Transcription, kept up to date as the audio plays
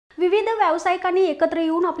विविध व्यावसायिकांनी एकत्र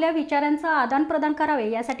येऊन आपल्या विचारांचं आदान-प्रदान करावे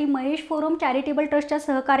यासाठी महेश फोरम चॅरिटेबल ट्रस्टच्या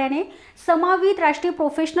सहकार्याने समावित राष्ट्रीय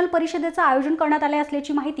प्रोफेशनल परिषदेचं आयोजन करण्यात आले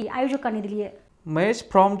असल्याची माहिती आयोजकांनी दिली आहे। महेश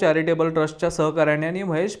फ्रॉम चॅरिटेबल ट्रस्टच्या सहकार्याने आणि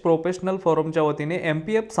महेश प्रोफेशनल फोरमच्या वतीने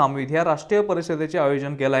MPF सामवित या राष्ट्रीय परिषदेचे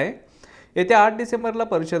आयोजन केले आहे। येत्या 8 डिसेंबरला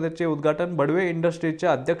परिषदेचे उद्घाटन बडवे इंडस्ट्रीजचे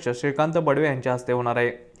अध्यक्ष श्रीकांत बडवे यांच्या हस्ते होणार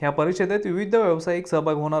आहे। या परिषदेत विविध व्यावसायिक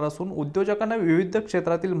सहभाग होणार असून उद्योजकांना विविध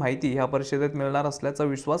क्षेत्रातील माहिती या परिषदेत मिळणार असल्याचा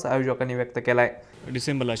विश्वास आयोजकांनी व्यक्त केला आहे।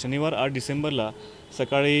 डिसेंबरला शनिवार 8 डिसेंबरला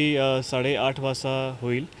सकाळी 8:30 वाजता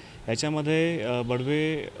होईल। याच्यामध्ये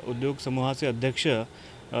बडवे उद्योग समूहाचे अध्यक्ष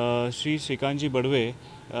श्री श्रीकांतजी बडवे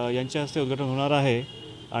यांच्या हस्ते उद्घाटन होणार आहे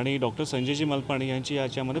आणि डॉक्टर संजयजी मलपाणी यांची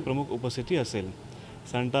याच्यामध्ये प्रमुख उपस्थिती असेल।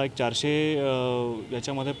 साधारणतः 400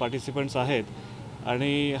 याच्यामध्ये पार्टिसिपंट्स आहेत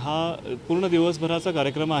आणि हा पूर्ण दिवसभराचा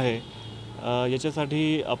कार्यक्रम आहे।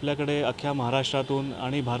 याच्यासाठी आपल्याकडे अख्ख्या महाराष्ट्रातून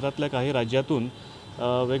आणि भारतातल्या काही राज्यातून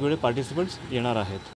वेगवेगळे पार्टिसिपंट्स येणार आहेत।